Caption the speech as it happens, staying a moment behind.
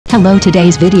Hello,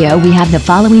 today's video we have the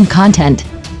following content.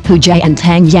 Hu Jie and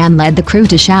Tang Yan led the crew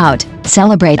to shout,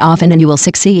 "Celebrate often and you will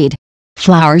succeed."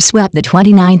 Flowers swept the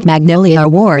 29th Magnolia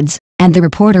Awards, and the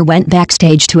reporter went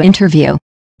backstage to interview.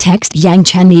 Text Yang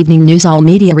Chen Evening News All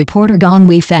Media reporter Gong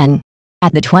Weifeng.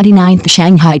 At the 29th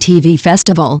Shanghai TV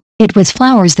Festival, it was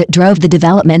flowers that drove the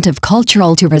development of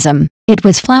cultural tourism, it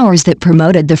was flowers that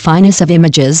promoted the finest of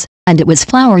images, and it was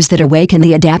flowers that awakened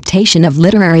the adaptation of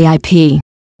literary IP.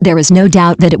 There is no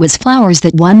doubt that it was flowers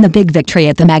that won the big victory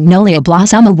at the Magnolia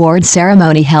Blossom Awards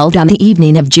ceremony held on the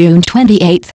evening of June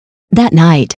 28. That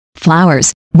night,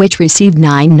 Flowers, which received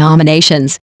 9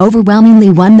 nominations, overwhelmingly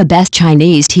won the Best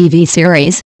Chinese TV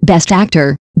Series, Best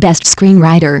Actor, Best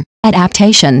Screenwriter,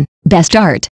 Adaptation, Best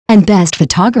Art, and Best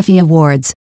Photography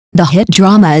awards. The hit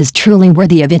drama is truly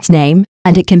worthy of its name,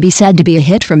 and it can be said to be a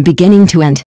hit from beginning to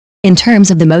end. In terms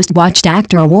of the most watched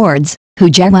actor awards, Hu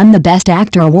Jie won the Best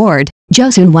Actor Award,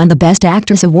 Joseon won the Best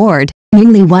Actress Award,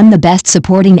 Mingli won the Best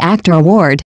Supporting Actor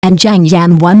Award, and Tang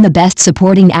Yan won the Best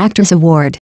Supporting Actress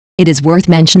Award. It is worth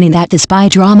mentioning that the spy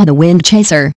drama The Wind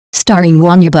Chaser, starring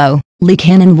Wang Yibo, Li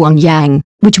Qin and Wang Yang,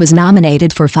 which was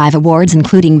nominated for 5 awards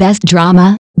including Best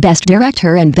Drama, Best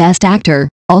Director and Best Actor,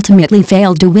 ultimately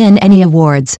failed to win any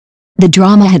awards. The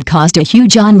drama had caused a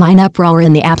huge online uproar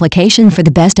in the application for the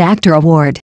Best Actor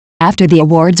Award. After the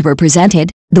awards were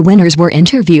presented, the winners were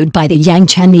interviewed by the Yang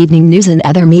Chen Evening News and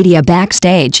other media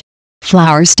backstage.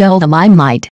 Flowers stole the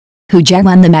limelight. Hu Jie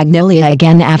won the Magnolia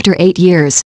again after 8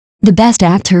 years. The Best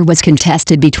Actor was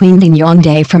contested between Lin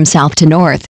Yongde from South to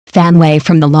North, Fan Wei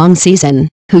from The Long Season,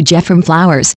 Hu Jie from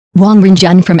Flowers, Wang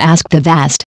Rinjun from Ask the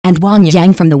Vast, and Wang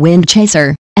Yang from The Wind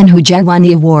Chaser, and Hu Jie won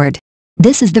the award.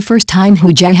 This is the first time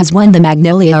Hu Jie has won the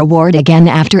Magnolia Award again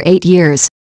after 8 years.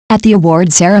 At the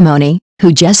award ceremony,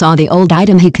 Hu Jie saw the old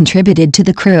item he contributed to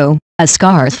the crew, a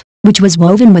scarf, which was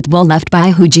woven with wool left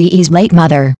by Hu Jie's late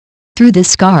mother. Through this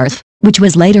scarf, which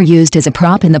was later used as a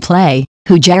prop in the play,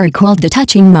 Hu Jie recalled the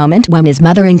touching moment when his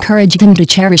mother encouraged him to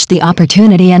cherish the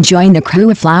opportunity and join the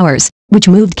crew of Flowers, which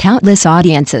moved countless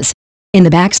audiences. In the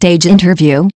backstage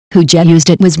interview, Hu Jie used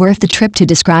 "it was worth the trip" to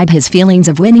describe his feelings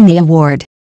of winning the award.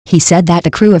 He said that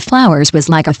the crew of Flowers was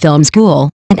like a film school,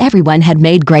 and everyone had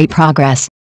made great progress.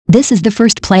 "This is the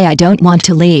first play I don't want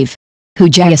to leave." Hu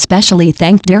Jie especially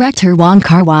thanked director Wang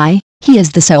Kar-wai. "He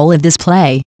is the soul of this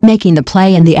play, making the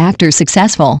play and the actors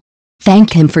successful.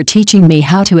 Thank him for teaching me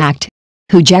how to act."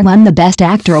 Hu Jie won the Best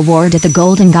Actor Award at the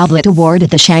Golden Goblet Award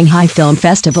at the Shanghai Film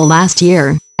Festival last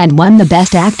year, and won the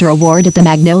Best Actor Award at the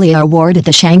Magnolia Award at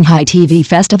the Shanghai TV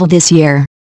Festival this year.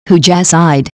 Hu Jie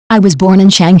sighed, "I was born in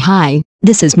Shanghai,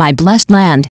 this is my blessed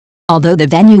land. Although the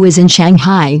venue is in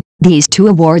Shanghai, these 2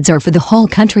 awards are for the whole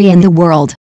country and the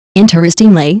world."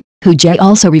 Interestingly, Hu Jie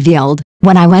also revealed,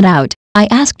 "When I went out, I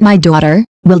asked my daughter,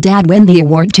 'Will Dad win the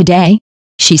award today?'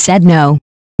 She said no.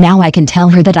 Now I can tell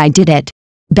her that I did it."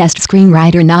 Best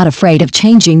Screenwriter Not afraid of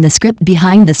changing the script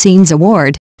behind the scenes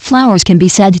award, Flowers can be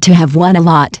said to have won a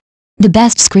lot. The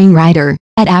Best Screenwriter,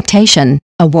 Adaptation,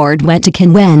 award went to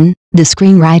Qin Wen, the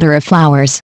screenwriter of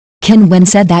Flowers. Qin Wen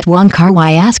said that Wang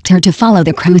Kar-wai asked her to follow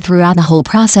the crew throughout the whole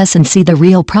process and see the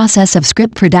real process of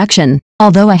script production.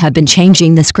 "Although I have been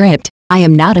changing the script, I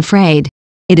am not afraid.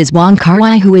 It is Wang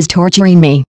Kar-wai who is torturing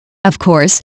me. Of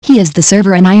course, he is the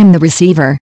server and I am the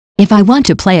receiver. If I want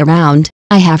to play around,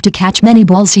 I have to catch many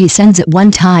balls he sends at one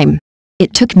time.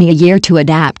 It took me a year to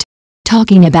adapt."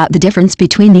 Talking about the difference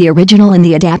between the original and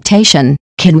the adaptation,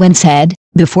 Qin Wen said,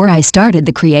 "Before I started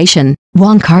the creation,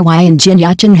 Wang Kar-wai and Jin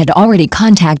Yachin had already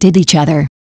contacted each other.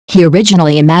 He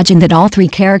originally imagined that all 3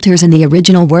 characters in the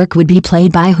original work would be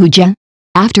played by Hu Jie.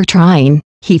 After trying,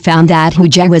 he found that Hu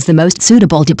Jie was the most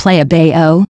suitable to play a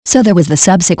Bao, so there was the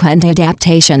subsequent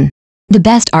adaptation." The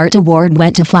Best Art Award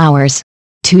went to Flowers.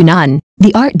 Tu Nun,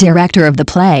 the art director of the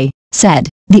play, said,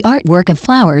 "The artwork of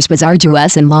Flowers was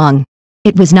arduous and long.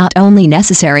 It was not only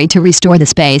necessary to restore the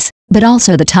space, but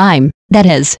also the time, that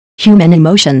is, human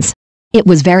emotions. It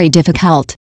was very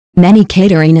difficult. Many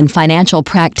catering and financial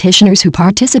practitioners who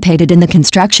participated in the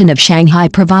construction of Shanghai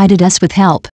provided us with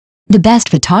help." The Best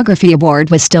Photography Award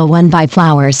was still won by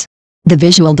Flowers. The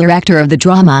visual director of the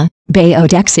drama, Bao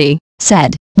Dexi,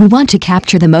 said, "We want to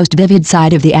capture the most vivid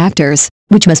side of the actors,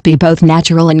 which must be both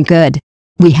natural and good.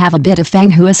 We have a bit of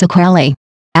Feng Hui sequelae.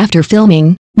 After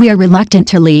filming, we are reluctant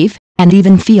to leave, and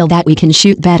even feel that we can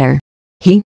shoot better."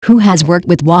 He, who has worked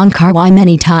with Wang Kar-wai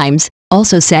many times,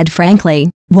 also said frankly,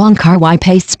 "Wang Kar-wai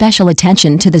pays special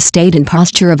attention to the state and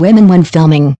posture of women when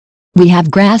filming. We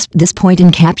have grasped this point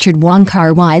and captured Wang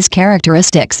Kar-wai's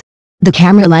characteristics. The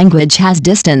camera language has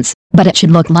distance, but it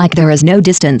should look like there is no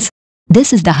distance.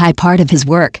 This is the high part of his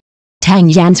work." Tang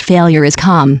Yan's failure is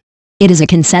calm. It is a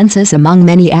consensus among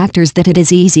many actors that it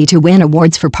is easy to win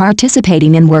awards for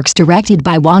participating in works directed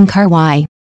by Wang Kar-wai.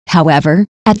 However,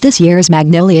 at this year's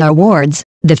Magnolia Awards,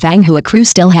 the Fang Hua crew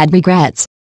still had regrets.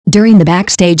 During the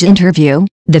backstage interview,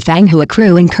 the Fang Hua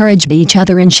crew encouraged each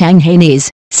other in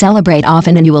Shanghainese, "Celebrate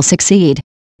often and you will succeed."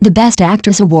 The Best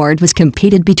Actress Award was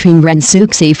competed between Ren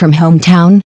Suxi from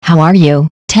Hometown, How Are You?,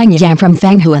 Tang Yan from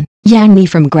Fang Hua, Yang Mi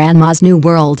from Grandma's New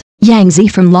World, Yang Zi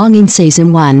from Longing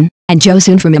Season 1, and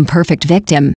Joseon from Imperfect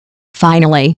Victim.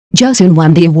 Finally, Joseon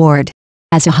won the award.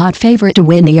 As a hot favorite to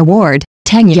win the award,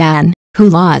 Tang Yan, who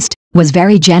lost, was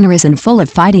very generous and full of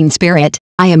fighting spirit.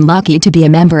 "I am lucky to be a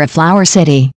member of Flower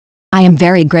City. I am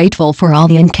very grateful for all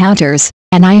the encounters,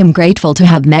 and I am grateful to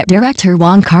have met director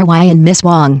Wang Kar-wai and Miss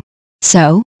Wang.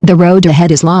 So, the road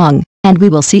ahead is long, and we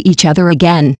will see each other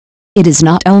again." It is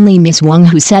not only Miss Wang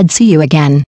who said see you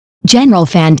again. General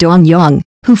Fan Dong-young,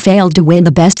 who failed to win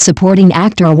the Best Supporting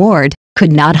Actor award,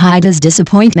 could not hide his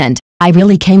disappointment. "I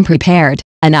really came prepared,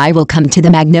 and I will come to the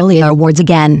Magnolia Awards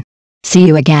again. See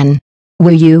you again."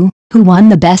 Wu Yu, who won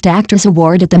the Best Actress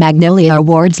award at the Magnolia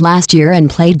Awards last year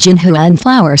and played Jinhua in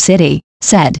Flower City,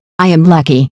 said, "I am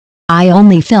lucky. I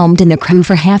only filmed in the crew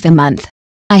for half a month.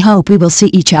 I hope we will see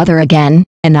each other again,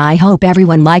 and I hope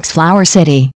everyone likes Flower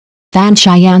City." Fan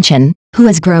Xianchen, who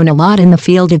has grown a lot in the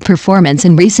field of performance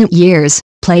in recent years,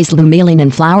 plays Lu Milin in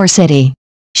Flower City.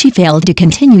 She failed to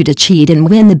continue to cheat and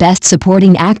win the Best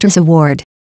Supporting Actress award.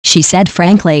 She said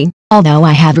frankly, "Although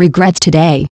I have regrets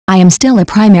today, I am still a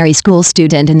primary school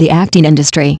student in the acting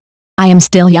industry. I am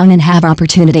still young and have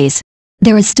opportunities.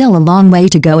 There is still a long way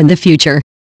to go in the future.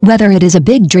 Whether it is a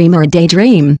big dream or a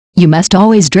daydream, you must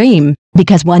always dream,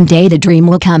 because one day the dream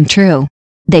will come true."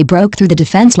 They broke through the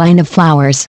defense line of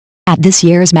flowers. At this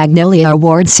year's Magnolia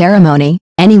Awards ceremony,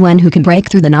 anyone who can break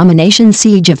through the nomination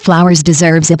siege of flowers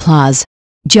deserves applause.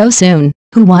 Joseon,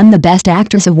 who won the Best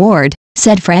Actress award,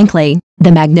 said frankly,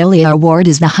 "The Magnolia Award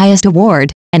is the highest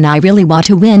award, and I really want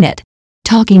to win it."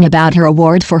 Talking about her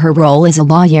award for her role as a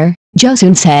lawyer,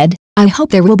 Joseon said, "I hope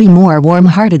there will be more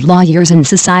warm-hearted lawyers in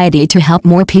society to help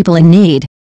more people in need."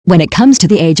 When it comes to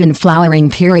the age and flowering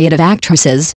period of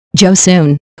actresses,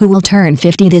 Joseon, who will turn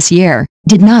 50 this year,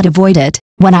 did not avoid it.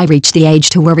 "When I reach the age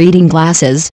to wear reading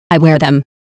glasses, I wear them.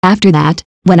 After that,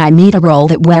 when I meet a role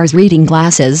that wears reading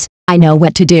glasses, I know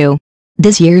what to do."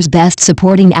 This year's Best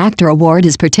Supporting Actor award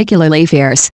is particularly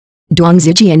fierce. Dong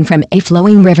Zijian from A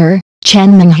Flowing River,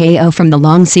 Chen Minghao from The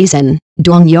Long Season,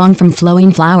 Dong Yong from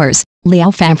Flowing Flowers,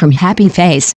 Liao Fan from Happy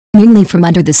Face, Mingli from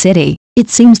Under the City. It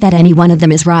seems that any one of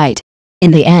them is right. In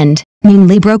the end,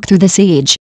 Mingli broke through the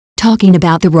siege. Talking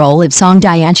about the role of Song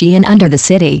Dianchi in Under the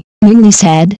City, Mingli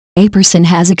said, "A person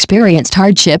has experienced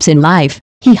hardships in life,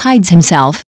 he hides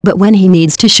himself, but when he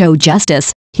needs to show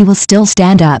justice, he will still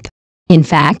stand up. In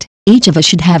fact, each of us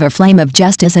should have a flame of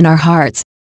justice in our hearts."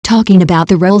 Talking about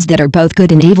the roles that are both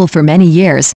good and evil for many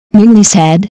years, Mingli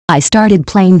said, "I started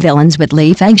playing villains with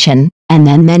Li Fengshen, and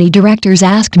then many directors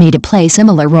asked me to play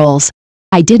similar roles.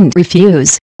 I didn't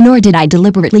refuse, nor did I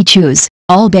deliberately choose,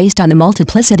 all based on the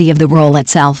multiplicity of the role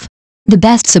itself." The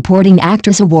Best Supporting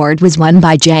Actress award was won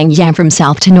by Tang Yan from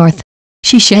South to North.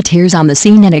 She shed tears on the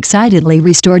scene and excitedly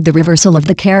restored the reversal of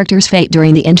the character's fate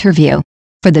during the interview.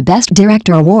 For the Best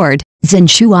Director award, Zhen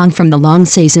Shuang from The Long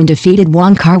Season defeated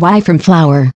Wang Kar-wai from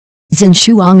Flower. Zhen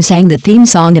Shuang sang the theme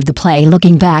song of the play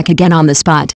Looking Back Again on the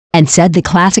spot, and said the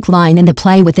classic line in the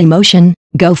play with emotion,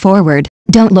 "Go forward,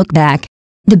 don't look back."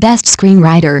 The Best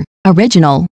Screenwriter,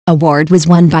 Original, award was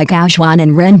won by Gao Xuan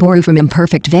and Ren Boru from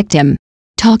Imperfect Victim.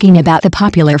 Talking about the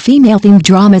popular female-themed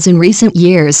dramas in recent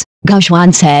years, Gao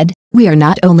Xuan said, "We are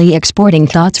not only exporting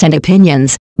thoughts and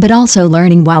opinions, but also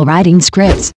learning while writing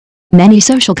scripts. Many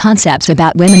social concepts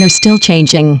about women are still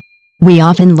changing. We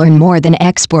often learn more than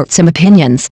export some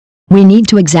opinions. We need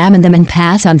to examine them and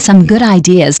pass on some good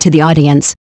ideas to the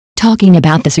audience." Talking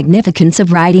about the significance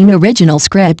of writing original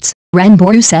scripts, Ren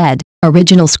Boru said,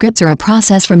 "Original scripts are a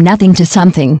process from nothing to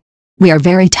something. We are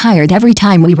very tired every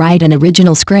time we write an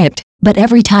original script, but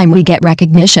every time we get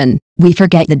recognition, we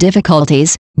forget the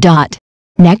difficulties."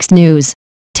 Next news.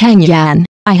 Tang Yan,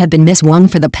 I have been Miss Wang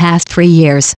for the past 3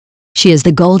 years. She is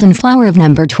the golden flower of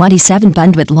number 27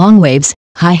 bund with long waves,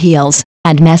 high heels,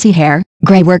 and messy hair,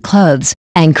 gray work clothes,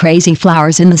 and crazy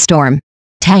flowers in the storm.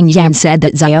 Tang Yan said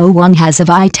that Xiao Wang has a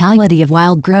vitality of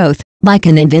wild growth, like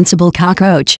an invincible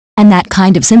cockroach, and that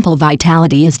kind of simple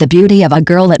vitality is the beauty of a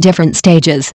girl at different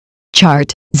stages.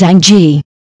 Chart, Zhang Ji.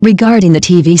 Regarding the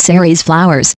TV series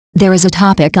Flowers, there is a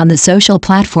topic on the social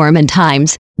platform in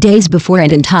Times, days before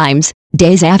and in Times,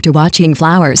 days after watching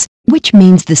Flowers, which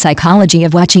means the psychology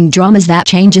of watching dramas that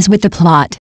changes with the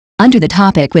plot. Under the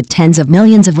topic with tens of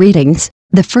millions of readings,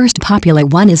 The first popular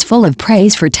one is full of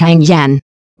praise for Tang Yan.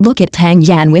 Look at Tang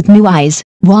Yan with new eyes.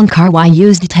 Wang Kar-wai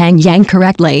used Tang Yan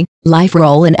correctly. Life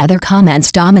role and other comments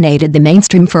dominated the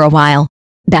mainstream for a while.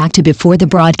 Back to before the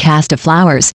broadcast of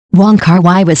Flowers, Wang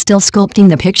Kar-wai was still sculpting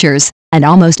the pictures, and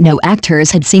almost no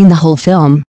actors had seen the whole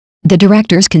film. The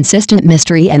director's consistent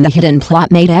mystery and the hidden plot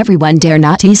made everyone dare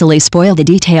not easily spoil the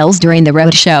details during the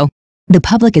roadshow. The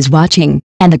public is watching,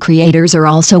 and the creators are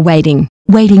also waiting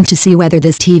to see whether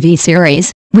this TV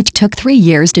series, which took 3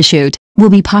 years to shoot, will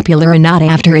be popular or not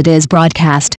after it is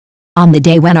broadcast. On the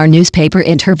day when our newspaper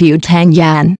interviewed Tang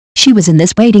Yan, she was in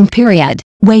this waiting period,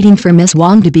 waiting for Miss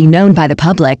Wang to be known by the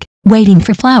public, waiting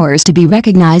for Flowers to be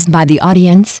recognized by the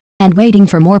audience, and waiting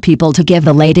for more people to give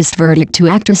the latest verdict to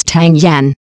actress Tang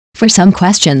Yan. For some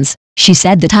questions, she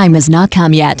said the time has not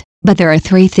come yet, but there are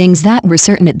 3 things that were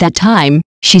certain at that time.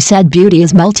 She said beauty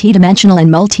is multidimensional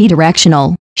and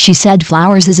multidirectional. She said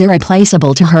Flowers is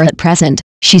irreplaceable to her at present.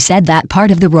 She said that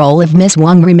part of the role of Miss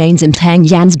Wang remains in Tang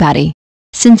Yan's body.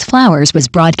 Since Flowers was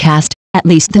broadcast, at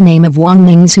least the name of Wang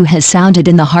Mingzu has sounded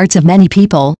in the hearts of many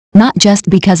people, not just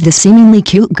because the seemingly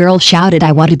cute girl shouted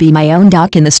 "I want to be my own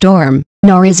duck" in the storm,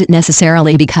 nor is it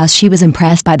necessarily because she was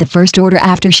impressed by the First Order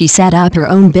after she set up her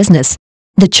own business.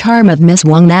 The charm of Miss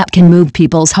Wang that can move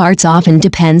people's hearts often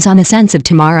depends on a sense of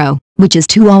tomorrow, which is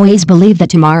to always believe that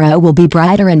tomorrow will be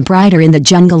brighter and brighter in the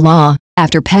jungle law.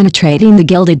 After penetrating the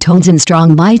gilded tones in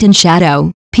strong light and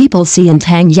shadow, people see in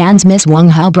Tang Yan's Miss Wang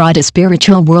how broad a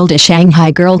spiritual world a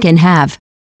Shanghai girl can have.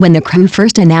 When the crew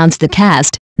first announced the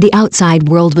cast, the outside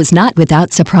world was not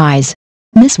without surprise.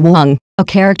 Miss Wang, a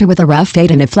character with a rough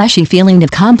fate and a fleshy feeling of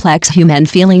complex human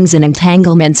feelings and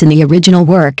entanglements in the original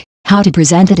work, how to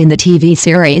present it in the TV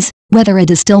series, whether it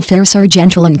is still fierce or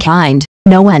gentle and kind,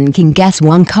 no one can guess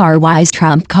Wang Kar-wai's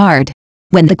trump card.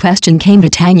 When the question came to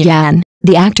Tang Yan,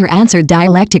 the actor answered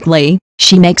dialectically,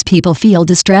 "She makes people feel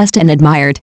distressed and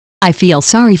admired. I feel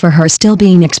sorry for her still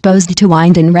being exposed to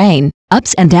wind and rain,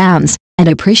 ups and downs, and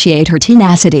appreciate her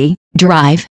tenacity,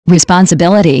 drive,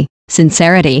 responsibility,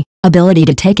 sincerity, ability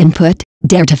to take input,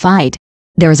 dare to fight."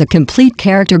 There is a complete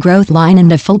character growth line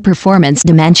and a full performance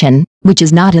dimension, which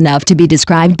is not enough to be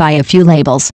described by a few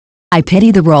labels. I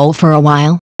pity the role for a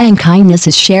while, and kindness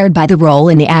is shared by the role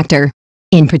and the actor.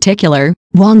 In particular,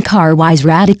 Wang Kar-wai's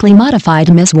radically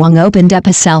modified Miss Wang opened up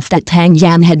a self that Tang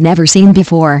Yan had never seen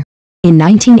before. In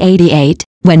 1988,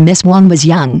 when Miss Wang was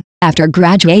young, after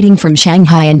graduating from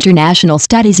Shanghai International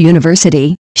Studies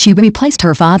University, she replaced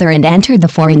her father and entered the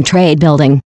Foreign Trade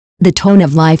Building. The tone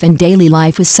of life and daily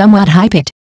life was somewhat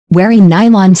high-pitched. Wearing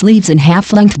nylon sleeves and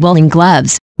half-length woolen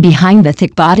gloves, behind the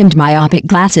thick-bottomed myopic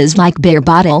glasses like beer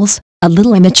bottles, a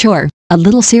little immature, a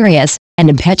little serious, and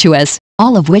impetuous,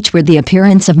 all of which were the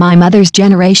appearance of my mother's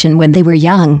generation when they were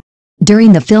young.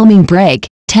 During the filming break,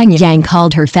 Tang Yan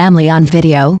called her family on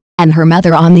video, and her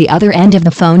mother on the other end of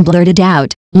the phone blurted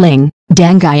out, "Ling,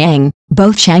 Dang Gaiang."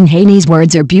 Both Shanghainese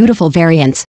words are beautiful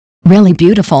variants. Really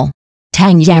beautiful.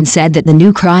 Tang Yan said that the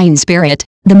new crying spirit,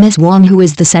 the Miss Wang who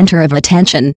is the center of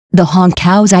attention, the Hong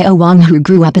Kao Zio Wang who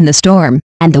grew up in the storm,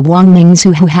 and the Wang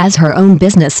Mingzu who has her own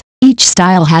business, each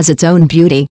style has its own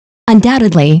beauty.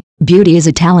 Undoubtedly, beauty is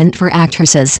a talent for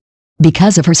actresses.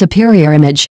 Because of her superior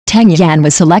image, Tang Yan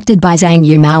was selected by Zhang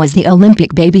Yimou as the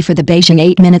Olympic baby for the Beijing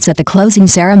 8 minutes at the closing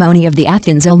ceremony of the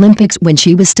Athens Olympics when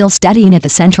she was still studying at the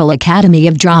Central Academy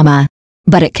of Drama.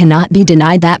 But it cannot be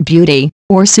denied that beauty,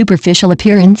 or superficial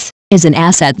appearance, is an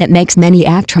asset that makes many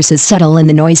actresses settle in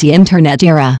the noisy internet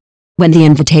era. When the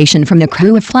invitation from the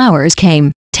crew of Flowers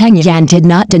came, Tang Yan did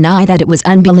not deny that it was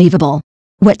unbelievable.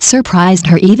 What surprised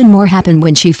her even more happened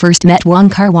when she first met Wang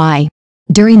Kar-wai.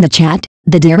 During the chat,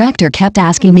 the director kept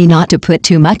asking me not to put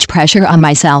too much pressure on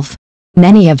myself.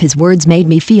 Many of his words made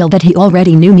me feel that he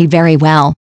already knew me very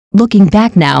well. Looking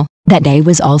back now, that day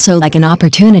was also like an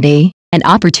opportunity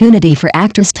for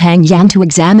actress Tang Yan to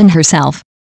examine herself.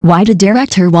 Why did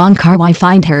director Wang Kar-wai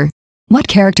find her? What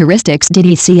characteristics did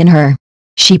he see in her?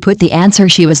 She put the answer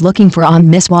she was looking for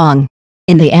on Miss Wang.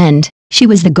 In the end, she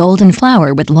was the golden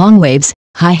flower with long waves,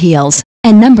 high heels,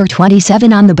 and number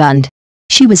 27 on the bund.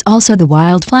 She was also the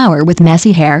wild flower with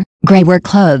messy hair, gray work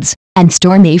clothes, and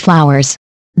stormy flowers.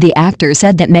 The actor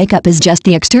said that makeup is just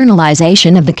the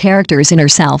externalization of the character's inner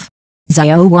self.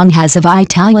 Zio Wang has a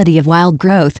vitality of wild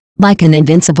growth, like an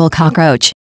invincible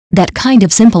cockroach. That kind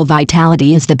of simple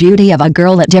vitality is the beauty of a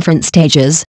girl at different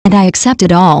stages, and I accept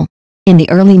it all. In the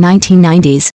early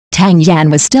 1990s, Tang Yan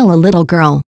was still a little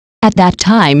girl. At that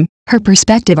time, her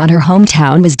perspective on her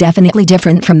hometown was definitely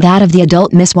different from that of the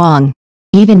adult Miss Wang.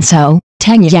 Even so,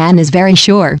 Tang Yan is very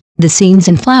sure, the scenes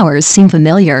in Flowers seem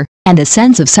familiar, and the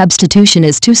sense of substitution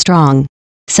is too strong.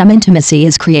 Some intimacy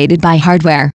is created by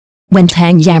hardware. When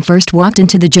Tang Yan first walked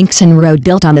into the Jinxin road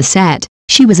built on the set,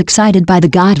 she was excited by the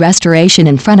god restoration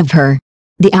in front of her.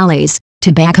 The alleys,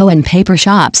 tobacco and paper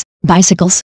shops,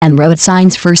 bicycles, and road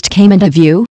signs first came into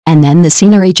view, and then the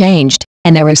scenery changed,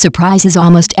 and there were surprises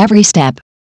almost every step.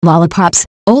 Lollipops,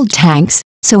 old tanks,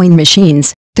 sewing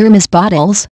machines, thermos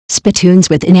bottles, spittoons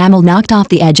with enamel knocked off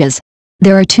the edges.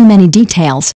 There are too many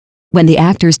details. When the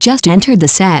actors just entered the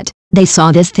set, they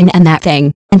saw this thing and that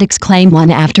thing, and exclaimed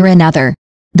one after another.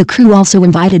 The crew also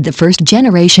invited the first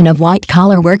generation of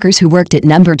white-collar workers who worked at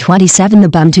number 27 the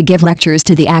Bum to give lectures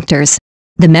to the actors.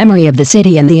 The memory of the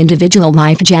city and the individual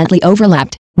life gently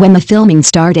overlapped. When the filming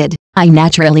started, I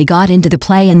naturally got into the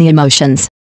play and the emotions.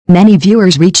 Many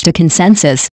viewers reached a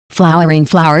consensus: flowering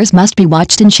flowers must be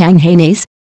watched in Shanghainese.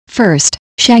 First,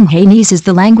 Shanghainese is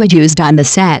the language used on the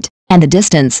set, and the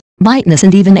distance, lightness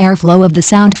and even airflow of the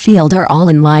sound field are all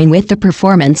in line with the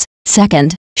performance.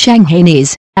 Second,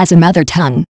 Shanghainese, as a mother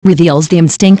tongue, reveals the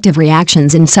instinctive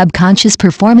reactions and subconscious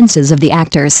performances of the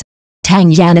actors.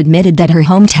 Tang Yan admitted that her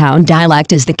hometown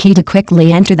dialect is the key to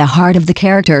quickly enter the heart of the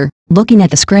character. Looking at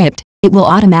the script, it will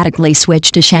automatically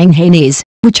switch to Shanghainese,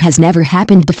 which has never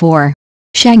happened before.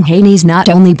 Shanghainese not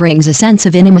only brings a sense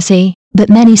of intimacy, but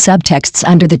many subtexts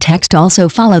under the text also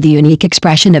follow the unique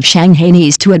expression of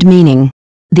Shanghainese to add meaning.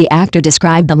 The actor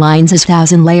described the lines as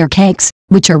thousand-layer cakes,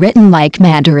 which are written like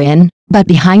Mandarin, but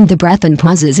behind the breath and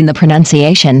pauses in the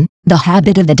pronunciation, the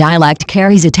habit of the dialect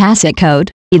carries a tacit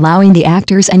code, allowing the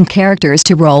actors and characters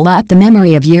to roll up the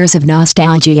memory of years of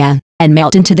nostalgia, and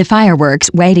melt into the fireworks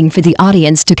waiting for the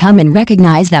audience to come and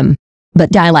recognize them.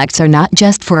 But dialects are not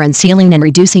just for unsealing and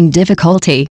reducing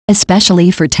difficulty,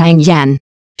 especially for Tang Yan.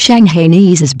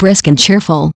 Shanghainese is brisk and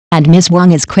cheerful, and Ms.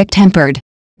 Wang is quick-tempered.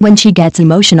 When she gets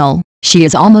emotional, she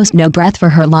has almost no breath for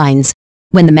her lines.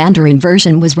 When the Mandarin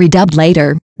version was redubbed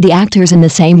later, the actors in the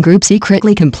same group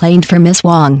secretly complained for Ms.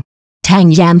 Wang.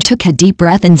 Tang Yan took a deep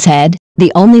breath and said,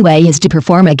 "The only way is to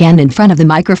perform again in front of the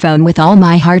microphone with all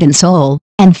my heart and soul,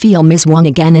 and feel Ms. Wang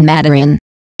again in Mandarin."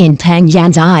 In Tang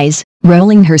Yan's eyes,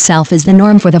 rolling herself is the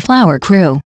norm for the flower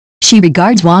crew. She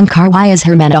regards Wang Kar-wai as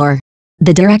her mentor.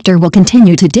 The director will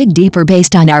continue to dig deeper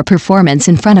based on our performance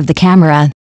in front of the camera.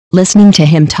 Listening to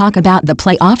him talk about the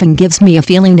play often gives me a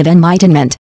feeling of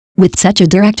enlightenment. With such a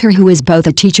director who is both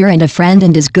a teacher and a friend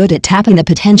and is good at tapping the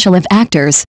potential of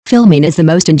actors, filming is the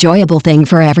most enjoyable thing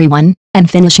for everyone,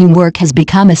 and finishing work has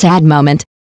become a sad moment.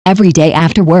 Every day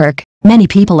after work, many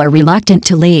people are reluctant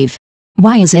to leave.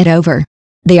 Why is it over?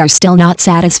 They are still not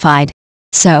satisfied.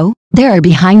 So, there are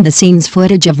behind-the-scenes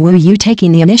footage of Wu Yu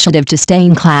taking the initiative to stay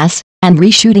in class, and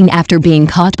reshooting after being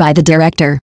caught by the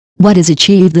director. What is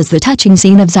achieved is the touching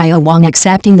scene of Xiao Wang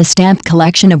accepting the stamped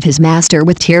collection of his master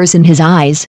with tears in his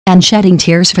eyes, and shedding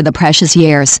tears for the precious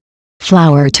years.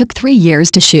 Flower took 3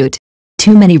 years to shoot.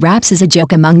 Too many raps is a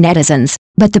joke among netizens,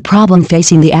 but the problem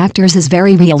facing the actors is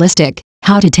very realistic: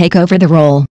 how to take over the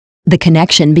role. The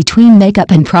connection between makeup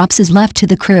and props is left to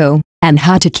the crew, and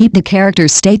how to keep the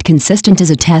characters state consistent is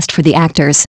a test for the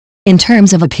actors. In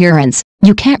terms of appearance,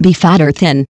 you can't be fat or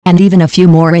thin, and even a few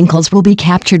more wrinkles will be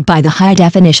captured by the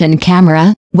high-definition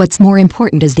camera. What's more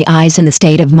important is the eyes and the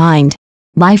state of mind.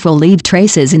 Life will leave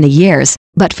traces in the years,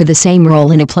 but for the same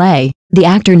role in a play, the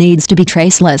actor needs to be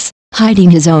traceless,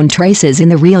 hiding his own traces in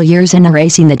the real years and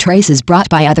erasing the traces brought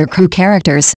by other crew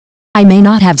characters. I may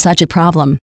not have such a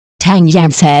problem, Tang Yan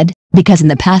said, because in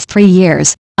the past 3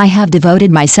 years, I have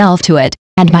devoted myself to it,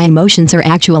 and my emotions are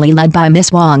actually led by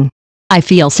Miss Wang. I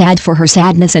feel sad for her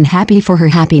sadness and happy for her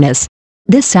happiness.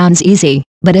 This sounds easy,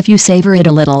 but if you savor it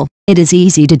a little, it is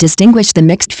easy to distinguish the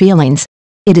mixed feelings.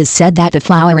 It is said that the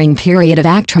flowering period of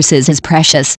actresses is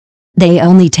precious. They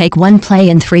only take one play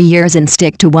in 3 years and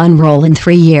stick to one role in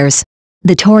 3 years.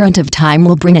 The torrent of time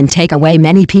will bring and take away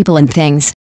many people and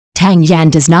things. Tang Yan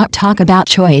does not talk about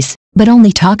choice, but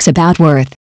only talks about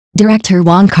worth. Director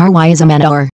Wang Kar-wai is a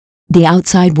mentor. The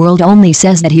outside world only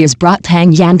says that he has brought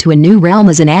Tang Yan to a new realm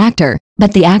as an actor,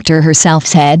 but the actor herself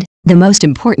said, "The most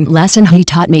important lesson he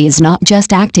taught me is not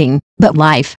just acting, but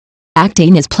life.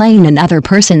 Acting is playing another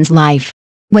person's life."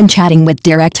 When chatting with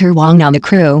director Wang on the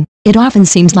crew, it often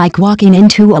seems like walking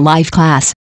into a life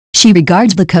class. She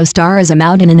regards the co-star as a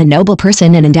mountain and a noble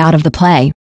person and endowed of the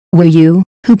play. Wu Yu,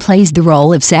 who plays the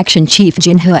role of Section Chief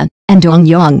Jinhua, and Dong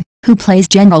Yong, who plays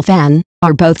General Fan,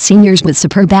 are both seniors with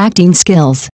superb acting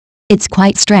skills. It's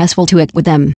quite stressful to act with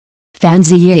them. Fan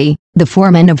Ziyi, the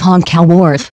foreman of Hong Kong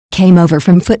Wharf, came over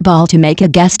from football to make a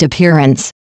guest appearance.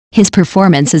 His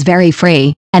performance is very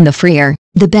free, and the freer,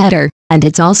 the better, and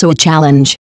it's also a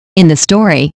challenge. In the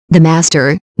story, the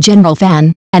master, General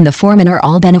Fan, and the foreman are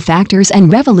all benefactors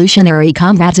and revolutionary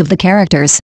comrades of the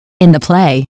characters. In the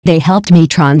play, They helped me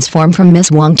transform from Miss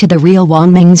Wang to the real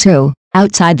Wang Mingzhu.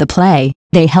 Outside the play,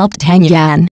 they helped Tang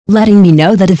Yan, letting me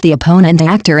know that if the opponent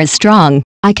actor is strong,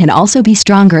 I can also be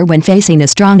stronger when facing a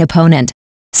strong opponent.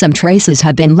 Some traces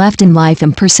have been left in life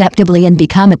imperceptibly and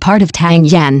become a part of Tang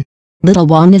Yan. Little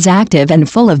Wang is active and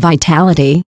full of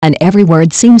vitality, and every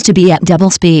word seems to be at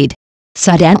double speed.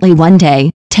 Suddenly one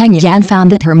day, Tang Yan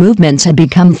found that her movements had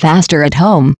become faster at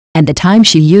home, and the time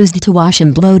she used to wash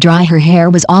and blow dry her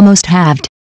hair was almost halved.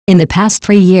 In the past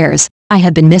 3 years, I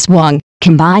have been Miss Wang,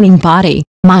 combining body,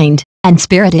 mind, and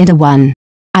spirit into one.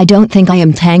 I don't think I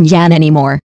am Tang Yan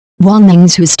anymore. Wang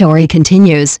Mingzhu's story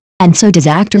continues, and so does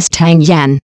actress Tang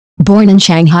Yan. Born in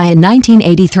Shanghai in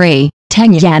 1983,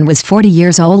 Tang Yan was 40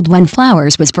 years old when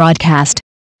Flowers was broadcast.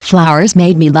 Flowers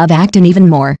made me love acting even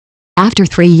more. After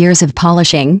 3 years of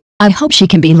polishing, I hope she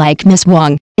can be like Miss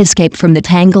Wang, escape from the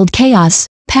tangled chaos,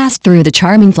 pass through the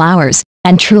charming Flowers,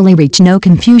 and truly reach no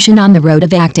confusion on the road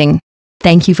of acting.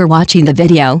 Thank you for watching the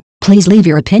video. Please leave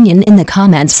your opinion in the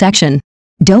comments section.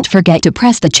 Don't forget to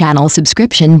press the channel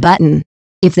subscription button.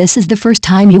 If this is the first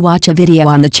time you watch a video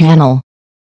on the channel,